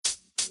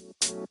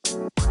Hello,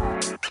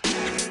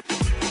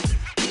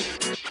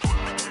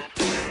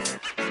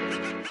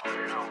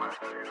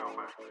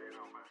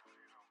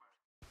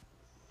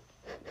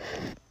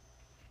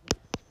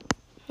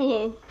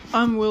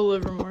 I'm Will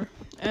Livermore,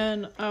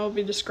 and I will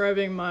be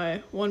describing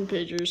my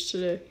one-pagers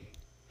today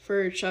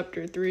for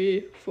chapter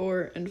 3,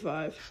 4, and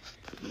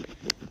 5.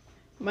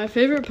 My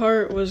favorite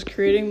part was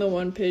creating the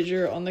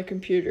one-pager on the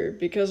computer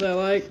because I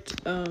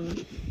liked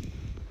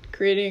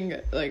creating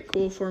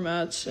cool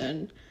formats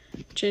and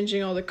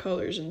changing all the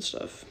colors and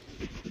stuff.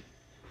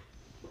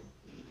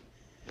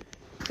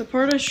 The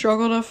part I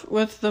struggled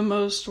with the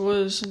most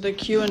was the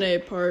Q&A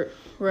part,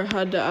 where I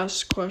had to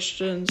ask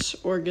questions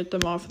or get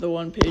them off the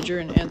one-pager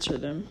and answer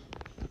them.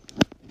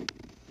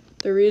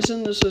 The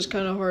reason this was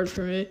kind of hard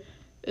for me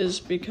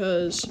is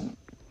because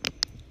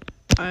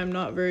I'm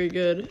not very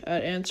good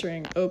at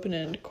answering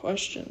open-ended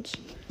questions.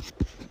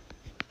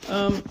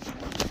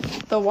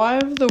 The why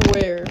of the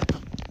where.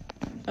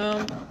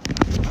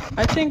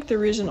 I think the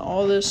reason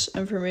all this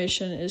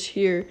information is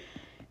here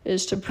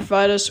is to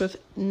provide us with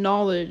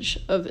knowledge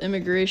of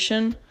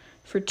immigration,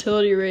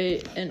 fertility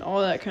rate, and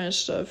all that kind of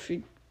stuff.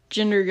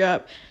 Gender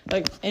gap,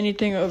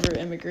 anything over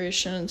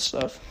immigration and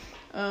stuff.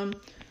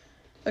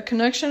 A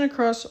connection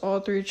across all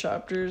 3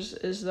 chapters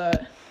is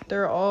that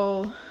they're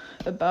all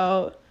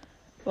about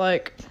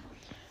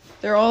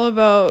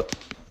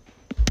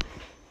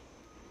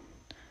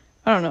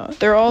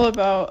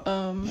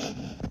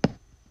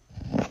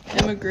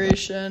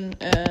immigration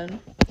and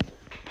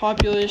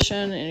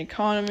population and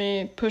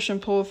economy, push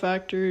and pull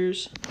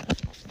factors,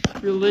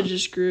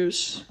 religious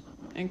groups,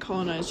 and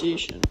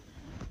colonization.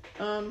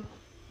 And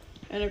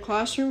a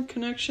classroom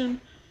connection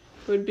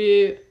would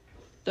be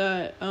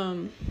that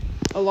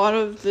a lot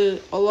of the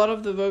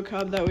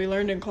vocab that we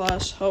learned in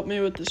class helped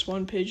me with this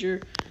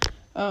one-pager,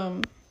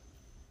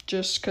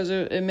 just because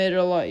it made it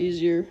a lot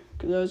easier,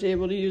 because I was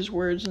able to use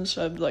words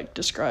instead of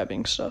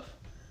describing stuff.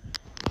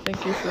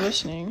 Thank you for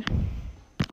listening.